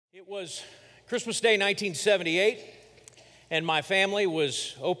It was Christmas Day 1978, and my family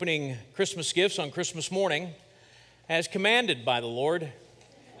was opening Christmas gifts on Christmas morning as commanded by the Lord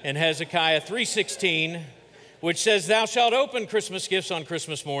in Hezekiah 3:16, which says, "Thou shalt open Christmas gifts on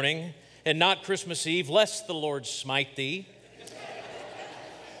Christmas morning and not Christmas Eve, lest the Lord smite thee."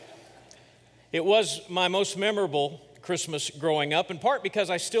 It was my most memorable Christmas growing up, in part because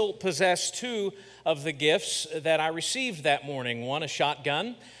I still possess two of the gifts that I received that morning. One, a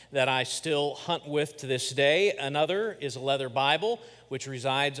shotgun that I still hunt with to this day. Another is a leather Bible, which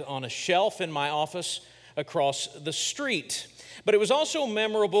resides on a shelf in my office across the street. But it was also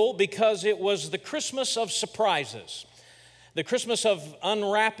memorable because it was the Christmas of surprises, the Christmas of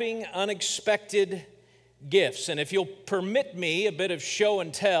unwrapping unexpected gifts. And if you'll permit me a bit of show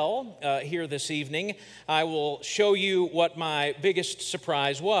and tell here this evening, I will show you what my biggest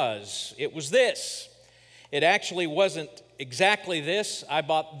surprise was. It was this. It actually wasn't exactly this. I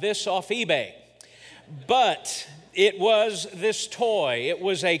bought this off eBay. But it was this toy. It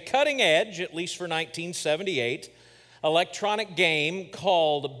was a cutting edge, at least for 1978, electronic game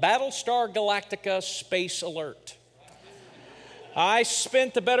called Battlestar Galactica Space Alert. I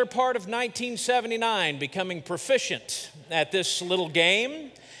spent the better part of 1979 becoming proficient at this little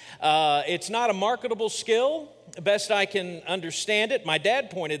game. It's not a marketable skill, best I can understand it. My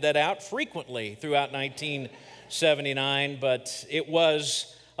dad pointed that out frequently throughout 1979, but it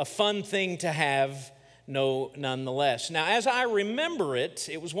was a fun thing to have nonetheless. Now, as I remember it,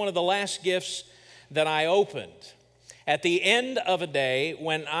 it was one of the last gifts that I opened at the end of a day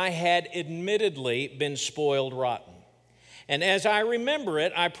when I had admittedly been spoiled rotten. And as I remember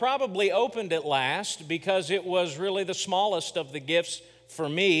it, I probably opened it last because it was really the smallest of the gifts for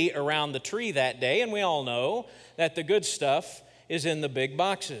me around the tree that day. And we all know that the good stuff is in the big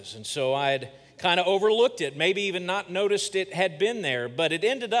boxes. And so I had kind of overlooked it, maybe even not noticed it had been there. But it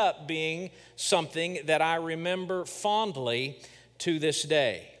ended up being something that I remember fondly to this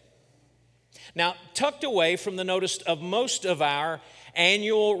day. Now, tucked away from the notice of most of our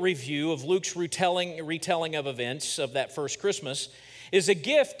annual review of Luke's retelling of events of that first Christmas is a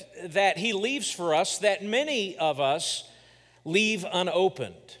gift that he leaves for us that many of us leave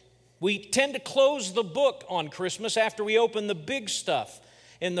unopened. We tend to close the book on Christmas after we open the big stuff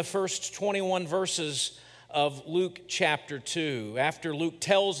in the first 21 verses of Luke chapter 2, after Luke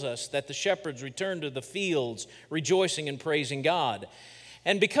tells us that the shepherds returned to the fields rejoicing and praising God.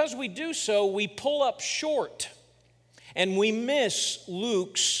 And because we do so, we pull up short and we miss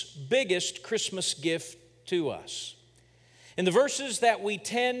Luke's biggest Christmas gift to us. In the verses that we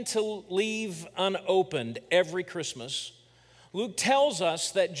tend to leave unopened every Christmas, Luke tells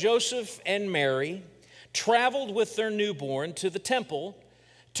us that Joseph and Mary traveled with their newborn to the temple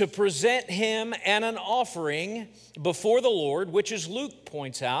to present him and an offering before the Lord, which, as Luke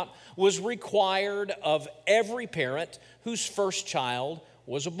points out, was required of every parent whose first child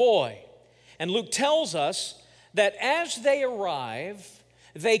was a boy. And Luke tells us that as they arrive,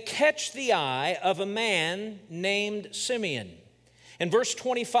 they catch the eye of a man named Simeon. In verse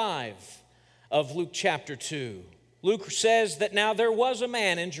 25 of Luke chapter 2, Luke says that now there was a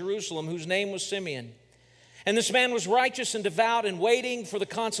man in Jerusalem whose name was Simeon. And this man was righteous and devout and waiting for the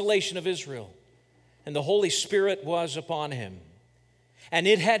consolation of Israel. And the Holy Spirit was upon him. And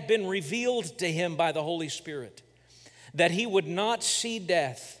it had been revealed to him by the Holy Spirit that he would not see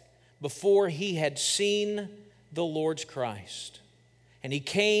death before he had seen the Lord's Christ. And he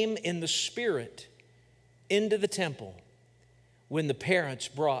came in the Spirit into the temple when the parents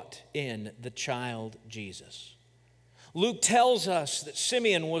brought in the child Jesus. Luke tells us that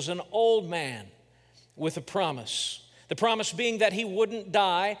Simeon was an old man with a promise. The promise being that he wouldn't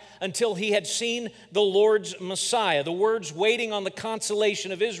die until he had seen the Lord's Messiah. The words "waiting on the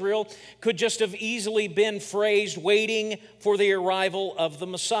consolation of Israel" could just have easily been phrased "waiting for the arrival of the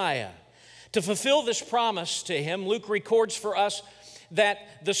Messiah." To fulfill this promise to him, Luke records for us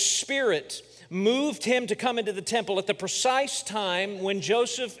that the Spirit moved him to come into the temple at the precise time when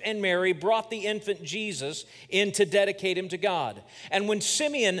Joseph and Mary brought the infant Jesus in to dedicate him to God. And when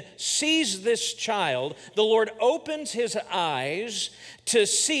Simeon sees this child, the Lord opens his eyes to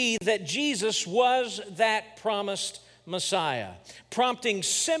see that Jesus was that promised Messiah, prompting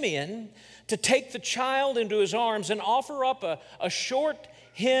Simeon to take the child into his arms and offer up a short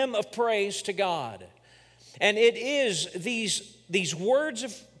hymn of praise to God. And it is these words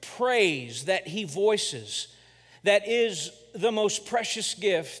of praise that he voices that is the most precious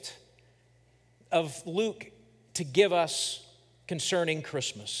gift of Luke to give us concerning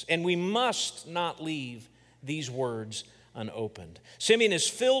Christmas. And we must not leave these words unopened. Simeon is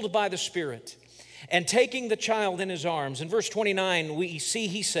filled by the Spirit, and taking the child in his arms. In verse 29, we see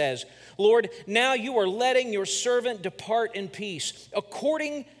he says, Lord, now you are letting your servant depart in peace,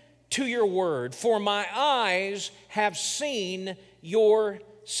 according to your word, for my eyes have seen your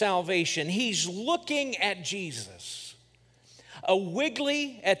salvation. He's looking at Jesus, a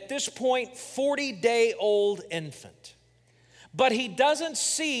wiggly, at this point, 40-day-old infant. But he doesn't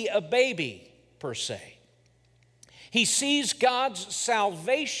see a baby per se. He sees God's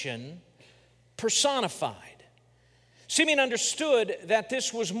salvation personified. Simeon understood that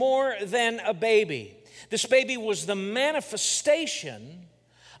this was more than a baby. This baby was the manifestation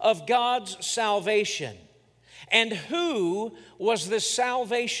of God's salvation. And who was this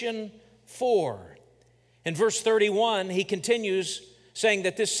salvation for? In verse 31, he continues saying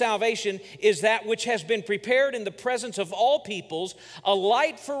that this salvation is that which has been prepared in the presence of all peoples, a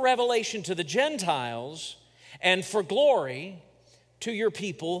light for revelation to the Gentiles and for glory to your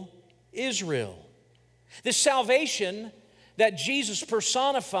people Israel. This salvation that Jesus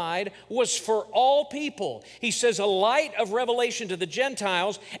personified was for all people. He says, a light of revelation to the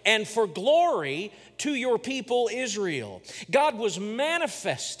Gentiles and for glory to your people Israel. God was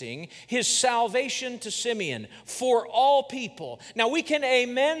manifesting his salvation to Simeon for all people. Now we can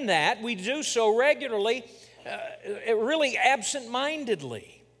amen that. We do so regularly, really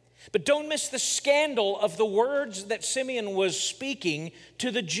absent-mindedly. But don't miss the scandal of the words that Simeon was speaking to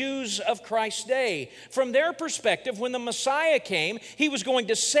the Jews of Christ's day. From their perspective, when the Messiah came, he was going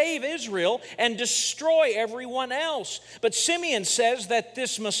to save Israel and destroy everyone else. But Simeon says that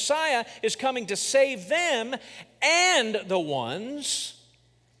this Messiah is coming to save them and the ones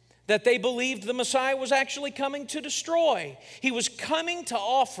that they believed the Messiah was actually coming to destroy. He was coming to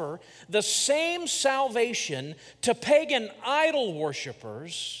offer the same salvation to pagan idol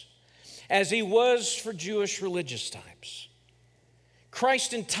worshipers as he was for Jewish religious types.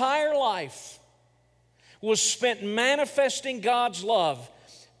 Christ's entire life was spent manifesting God's love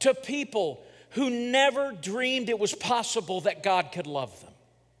to people who never dreamed it was possible that God could love them.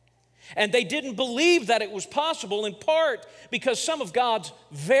 And they didn't believe that it was possible, in part because some of God's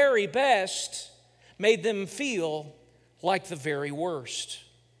very best made them feel like the very worst.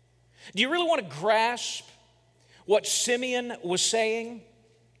 Do you really want to grasp what Simeon was saying?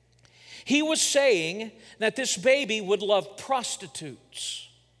 He was saying that this baby would love prostitutes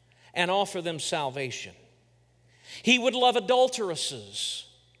and offer them salvation. He would love adulteresses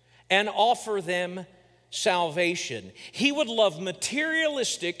and offer them salvation. He would love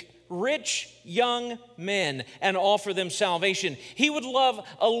materialistic, rich young men and offer them salvation. He would love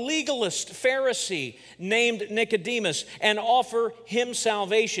a legalist Pharisee named Nicodemus and offer him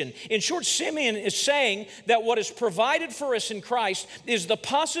salvation. In short, Simeon is saying that what is provided for us in Christ is the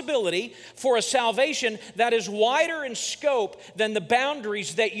possibility for a salvation that is wider in scope than the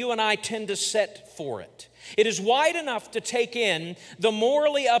boundaries that you and I tend to set for it. It is wide enough to take in the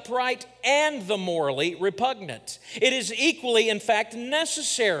morally upright and the morally repugnant. It is equally, in fact,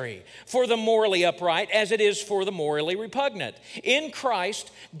 necessary for the morally upright as it is for the morally repugnant. In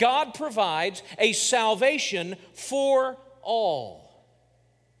Christ, God provides a salvation for all.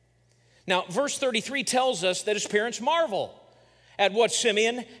 Now, verse 33 tells us that his parents marvel at what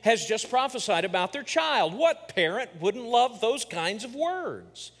Simeon has just prophesied about their child. What parent wouldn't love those kinds of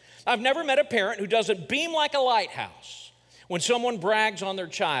words? I've never met a parent who doesn't beam like a lighthouse when someone brags on their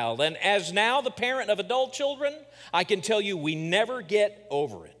child. And as now the parent of adult children, I can tell you we never get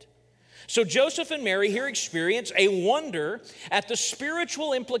over it. So Joseph and Mary here experience a wonder at the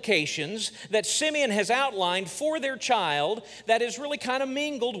spiritual implications that Simeon has outlined for their child that is really kind of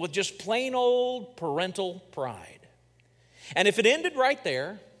mingled with just plain old parental pride. And if it ended right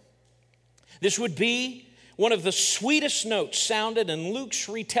there, this would be one of the sweetest notes sounded in Luke's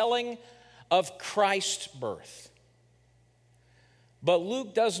retelling of Christ's birth. But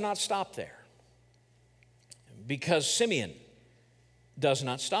Luke does not stop there, because Simeon does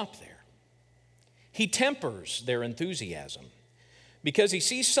not stop there. He tempers their enthusiasm because he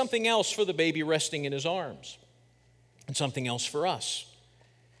sees something else for the baby resting in his arms and something else for us.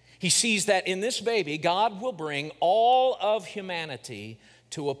 He sees that in this baby, God will bring all of humanity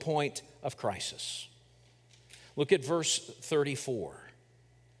to a point of crisis. Look at verse 34.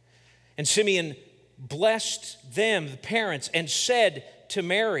 And Simeon blessed them, the parents, and said to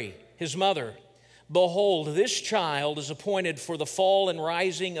Mary, his mother, "Behold, this child is appointed for the fall and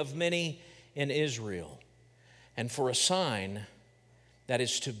rising of many in Israel, and for a sign that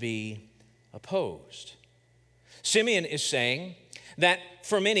is to be opposed." Simeon is saying that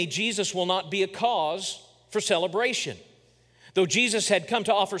for many, Jesus will not be a cause for celebration. Though Jesus had come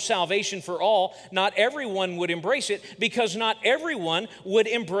to offer salvation for all, not everyone would embrace it because not everyone would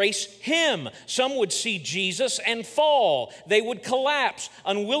embrace him. Some would see Jesus and fall. They would collapse,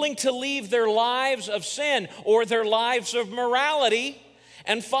 unwilling to leave their lives of sin or their lives of morality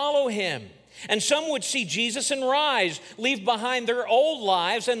and follow him. And some would see Jesus and rise, leave behind their old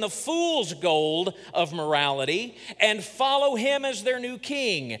lives and the fool's gold of morality, and follow him as their new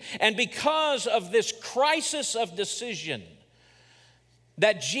king. And because of this crisis of decision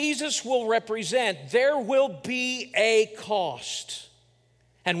that Jesus will represent, there will be a cost.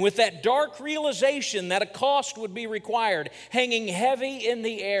 And with that dark realization that a cost would be required, hanging heavy in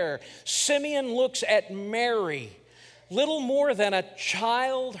the air, Simeon looks at Mary, little more than a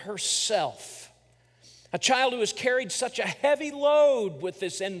child herself, a child who has carried such a heavy load with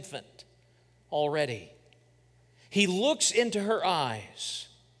this infant already. He looks into her eyes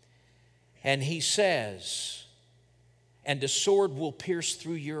and he says, "And a sword will pierce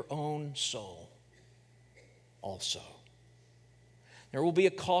through your own soul also." There will be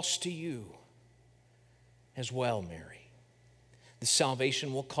a cost to you as well, Mary. The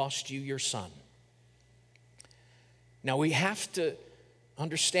salvation will cost you your son. Now we have to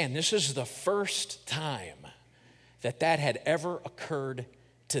understand, this is the first time that had ever occurred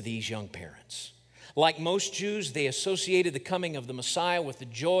to these young parents. Like most Jews, they associated the coming of the Messiah with the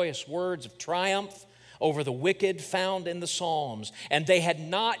joyous words of triumph over the wicked found in the Psalms. And they had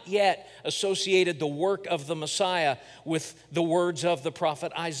not yet associated the work of the Messiah with the words of the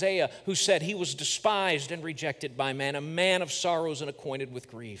prophet Isaiah, who said he was despised and rejected by men, a man of sorrows and acquainted with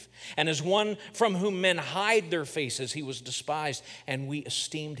grief. And as one from whom men hide their faces, he was despised, and we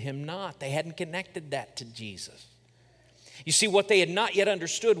esteemed him not. They hadn't connected that to Jesus. You see, what they had not yet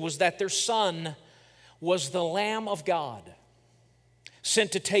understood was that their son was the Lamb of God,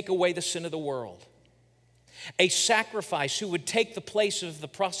 sent to take away the sin of the world. A sacrifice who would take the place of the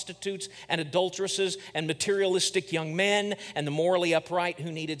prostitutes and adulteresses and materialistic young men and the morally upright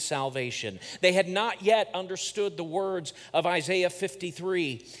who needed salvation. They had not yet understood the words of Isaiah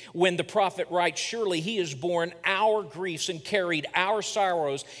 53 when the prophet writes, "Surely he has borne our griefs and carried our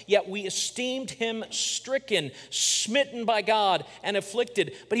sorrows, yet we esteemed him stricken, smitten by God, and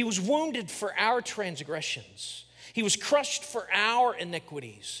afflicted. But he was wounded for our transgressions. He was crushed for our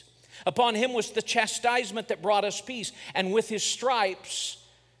iniquities. Upon him was the chastisement that brought us peace, and with his stripes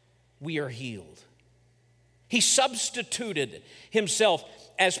we are healed." He substituted himself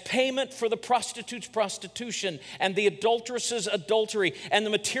as payment for the prostitute's prostitution and the adulteress's adultery and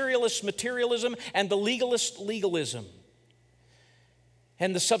the materialist's materialism and the legalist's legalism,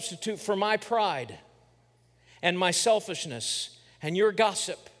 and the substitute for my pride and my selfishness and your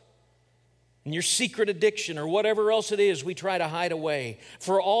gossip and your secret addiction or whatever else it is we try to hide away.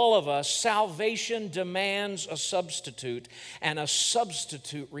 For all of us, salvation demands a substitute, and a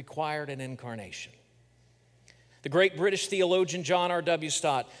substitute required an incarnation. The great British theologian John R.W.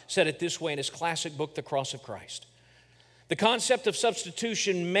 Stott said it this way in his classic book, The Cross of Christ. The concept of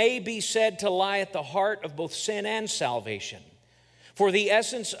substitution may be said to lie at the heart of both sin and salvation. For the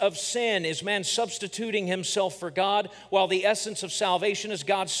essence of sin is man substituting himself for God, while the essence of salvation is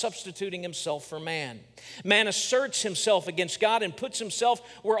God substituting himself for man. Man asserts himself against God and puts himself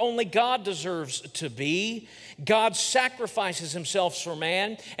where only God deserves to be. God sacrifices himself for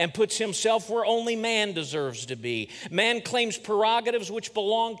man and puts himself where only man deserves to be. Man claims prerogatives which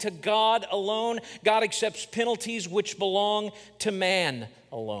belong to God alone. God accepts penalties which belong to man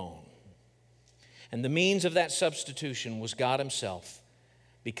alone. And the means of that substitution was God himself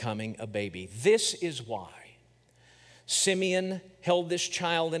becoming a baby. This is why Simeon held this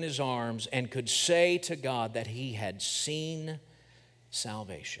child in his arms and could say to God that he had seen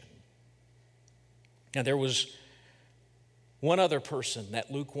salvation. Now, there was one other person that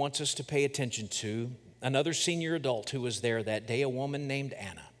Luke wants us to pay attention to, another senior adult who was there that day, a woman named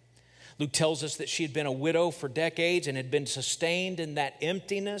Anna. Luke tells us that she had been a widow for decades and had been sustained in that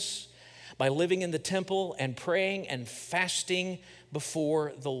emptiness by living in the temple and praying and fasting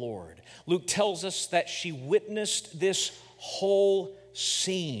before the Lord. Luke tells us that she witnessed this whole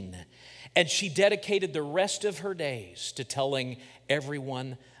scene, and she dedicated the rest of her days to telling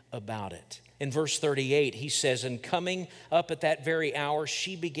everyone about it. In verse 38, he says, "And coming up at that very hour,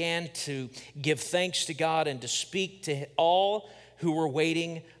 she began to give thanks to God and to speak to all who were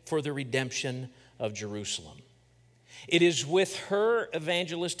waiting for the redemption of Jerusalem." It is with her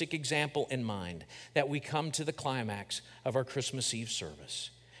evangelistic example in mind that we come to the climax of our Christmas Eve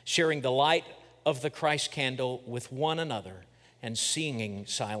service, sharing the light of the Christ candle with one another and singing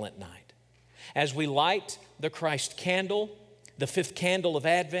Silent Night. As we light the Christ candle, the fifth candle of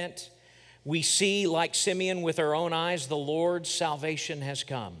Advent, we see, like Simeon, with our own eyes, the Lord's salvation has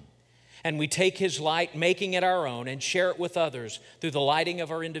come. And we take his light, making it our own, and share it with others through the lighting of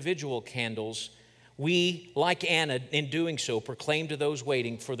our individual candles. We, like Anna, in doing so, proclaim to those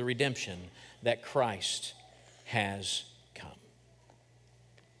waiting for the redemption that Christ has